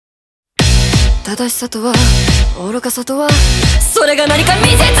正しさとは愚かさとは、それが何か見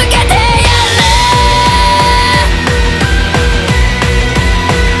せつけてやる。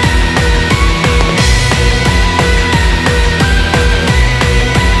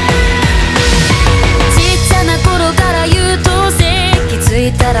ちっちゃな頃から優等生、気づ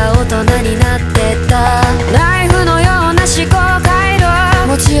いたら大人になってた。ナイフのような思考回路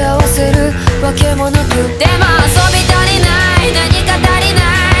持ち合わせるわけもなく、でも遊び足りない、何か足りな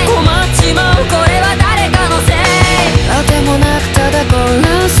い、困っちまう、これは誰かのせい。あてもなくただ混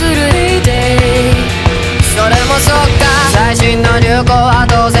乱するItai。それもそっか、最新の流行は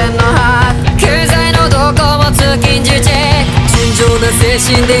当然の派、経済の動向も通勤時チェック、純情な精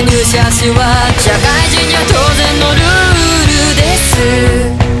神で入社しは社会人には当然のルールです。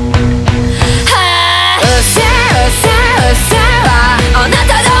うっせぇうっせぇうっせぇわ、あな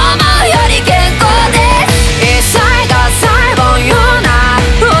たが思うより健康です。一切が細胞ような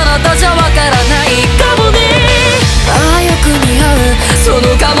あなたじゃわからないかもね。ああよく似合う、その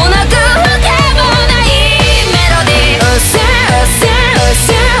かもなくわけもないメロディー。うっせぇうっせぇうっせ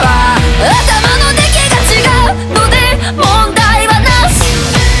ぇわ、頭の出来が違うので問題はなし。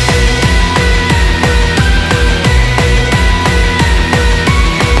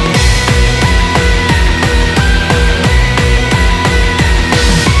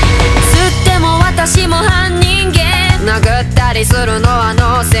つっても私も犯人げ、殴ったりするのは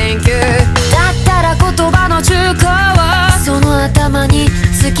ノーセンキュー。だったら言葉の中古をその頭に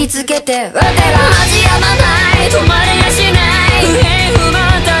突きつけて、わてが味やまない、止まれやしない、不平不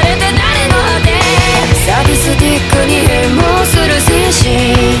満垂れて誰の果て、サディスティックに変貌する精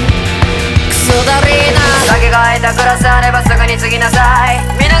神、クソだりーな。酒が空いたグラスあればすぐに継ぎなさい、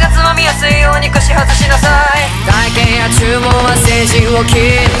皆がつまみやすいように串外しなさい。会計や注文は精神を切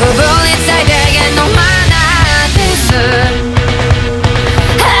る、不分率最低限のマナーです。う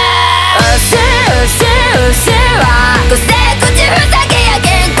っせぇうっせぇうっせぇわ、そして口二